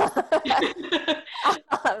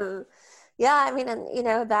 Yeah, I mean, and you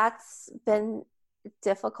know, that's been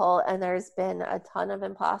difficult, and there's been a ton of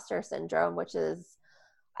imposter syndrome, which is,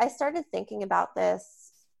 I started thinking about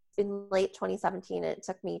this in late 2017, and it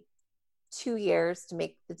took me 2 years to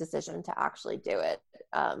make the decision to actually do it.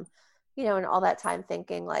 You know, and all that time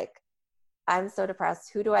thinking like, I'm so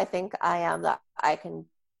depressed. Who do I think I am that I can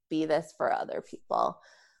be this for other people?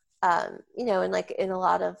 You know, and like in a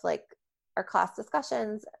lot of like our class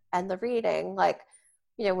discussions and the reading, like,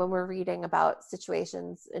 you know, when we're reading about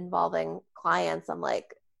situations involving clients, I'm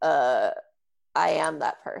like, I am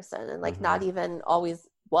that person. And like, not even always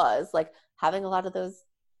was like having a lot of those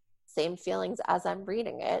same feelings as I'm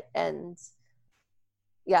reading it. And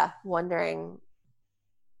yeah,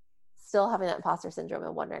 still having that imposter syndrome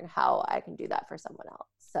and wondering how I can do that for someone else.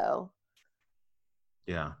 So.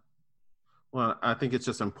 Yeah. Well, I think it's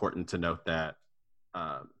just important to note that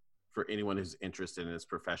for anyone who's interested in this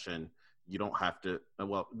profession, you don't have to,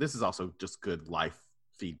 well, this is also just good life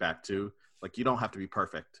feedback too. Like, you don't have to be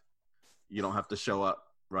perfect. You don't have to show up,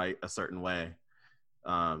 right, a certain way.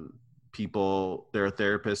 There are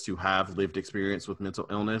therapists who have lived experience with mental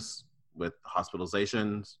illness, with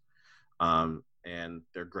hospitalizations, and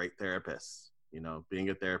they're great therapists. You know, being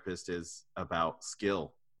a therapist is about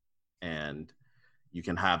skill, and you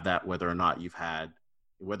can have that whether or not you've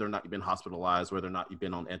been hospitalized, whether or not you've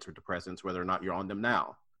been on antidepressants, whether or not you're on them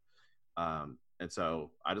now. And so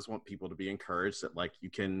I just want people to be encouraged that like, you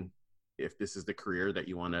can, if this is the career that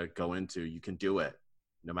you want to go into, you can do it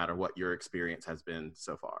no matter what your experience has been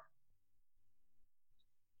so far.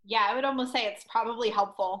 Yeah, I would almost say it's probably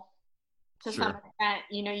helpful to some extent.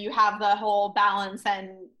 You know, you have the whole balance, and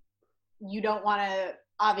you don't want to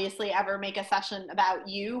obviously ever make a session about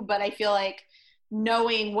you, but I feel like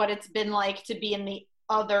knowing what it's been like to be in the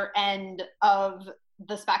other end of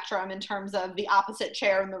the spectrum in terms of the opposite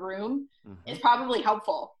chair in the room is probably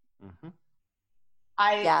helpful.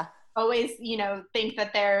 I always, you know, think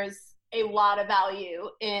that there's a lot of value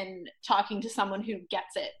in talking to someone who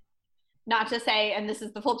gets it. Not to say, and this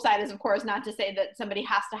is the flip side, is of course not to say that somebody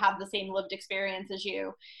has to have the same lived experience as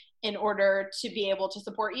you in order to be able to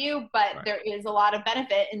support you, but there is a lot of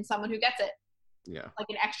benefit in someone who gets it. Yeah. Like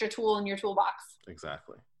an extra tool in your toolbox.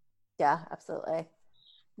 Exactly. Yeah, absolutely.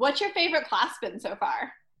 What's your favorite class been so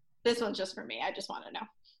far? This one's just for me. I just want to know.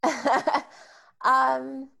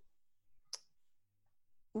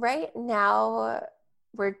 Right now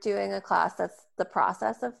we're doing a class that's the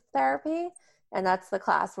process of therapy, and that's the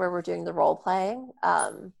class where we're doing the role playing.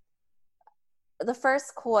 The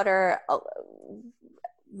first quarter,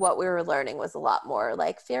 what we were learning was a lot more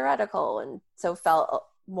like theoretical, and so felt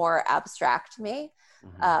more abstract to me.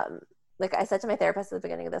 Like I said to my therapist at the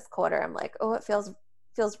beginning of this quarter, I'm like, oh, it feels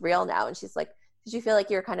real now. And she's like, did you feel like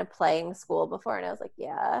you were kind of playing school before? And I was like,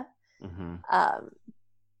 yeah.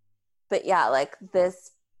 But yeah, like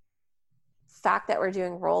this fact that we're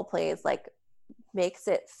doing role plays, like makes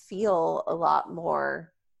it feel a lot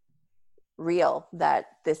more real that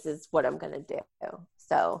this is what I'm going to do.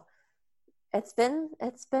 So it's been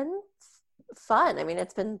fun. I mean,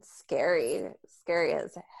 it's been scary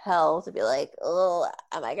as hell to be like, oh,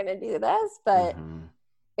 am I going to do this? But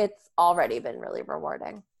it's already been really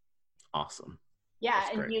rewarding. Awesome. Yeah,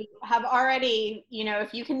 and you have already,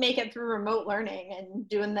 if you can make it through remote learning and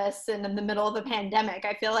doing this and in the middle of the pandemic,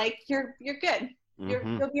 I feel like you're good.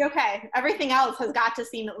 You'll be okay. Everything else has got to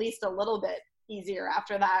seem at least a little bit easier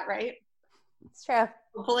after that, right? It's true.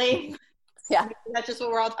 Hopefully. Yeah. That's just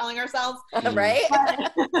what we're all telling ourselves. Right?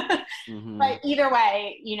 But either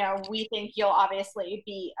way, we think you'll obviously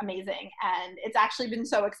be amazing. And it's actually been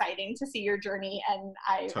so exciting to see your journey. And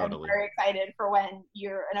I am very excited for when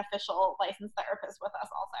you're an official licensed therapist with us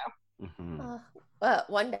also. Well,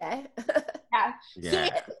 one day. Yeah. So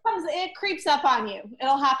it creeps up on you.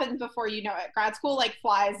 It'll happen before you know it. Grad school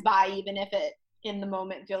flies by, even if it in the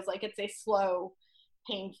moment feels like it's a slow,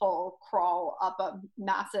 painful crawl up a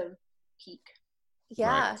massive peak.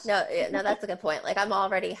 Yeah, right. No, that's a good point. I'm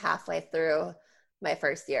already halfway through my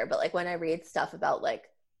first year, but when I read stuff about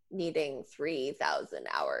needing 3,000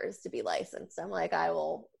 hours to be licensed, I'm like,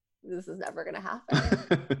 this is never going to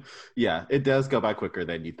happen. Yeah, it does go by quicker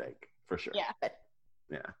than you think, for sure. Yeah.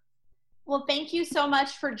 Yeah. Well, thank you so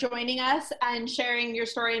much for joining us and sharing your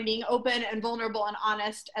story and being open and vulnerable and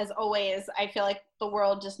honest as always. I feel like the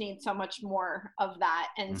world just needs so much more of that.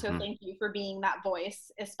 And so thank you for being that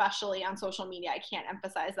voice, especially on social media. I can't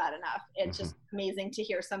emphasize that enough. It's just amazing to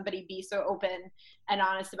hear somebody be so open and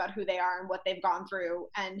honest about who they are and what they've gone through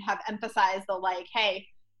and have emphasized the hey,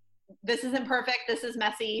 this isn't perfect, this is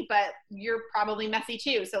messy, but you're probably messy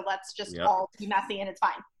too. So let's just all be messy and it's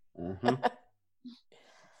fine.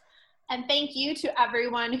 And thank you to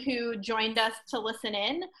everyone who joined us to listen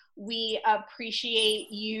in. We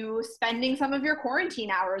appreciate you spending some of your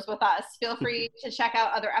quarantine hours with us. Feel free to check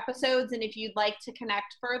out other episodes. And if you'd like to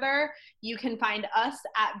connect further, you can find us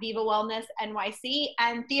at Viva Wellness NYC.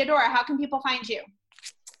 And Theodora, how can people find you?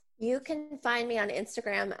 You can find me on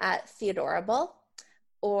Instagram at Theodorable,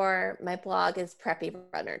 or my blog is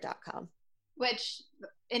preppyrunner.com. Which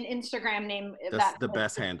an Instagram name, that's the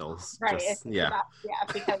best handles, right?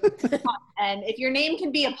 Because it's a pun. And if your name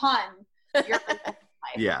can be a pun, you're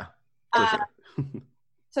yeah, for sure.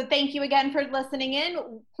 So thank you again for listening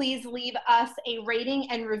in. Please leave us a rating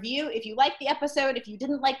and review if you like the episode. If you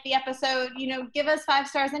didn't like the episode, give us 5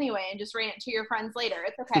 stars anyway and just rant it to your friends later.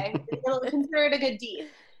 It's okay. It'll consider it a good deed.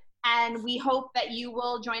 And we hope that you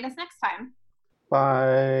will join us next time.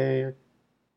 Bye.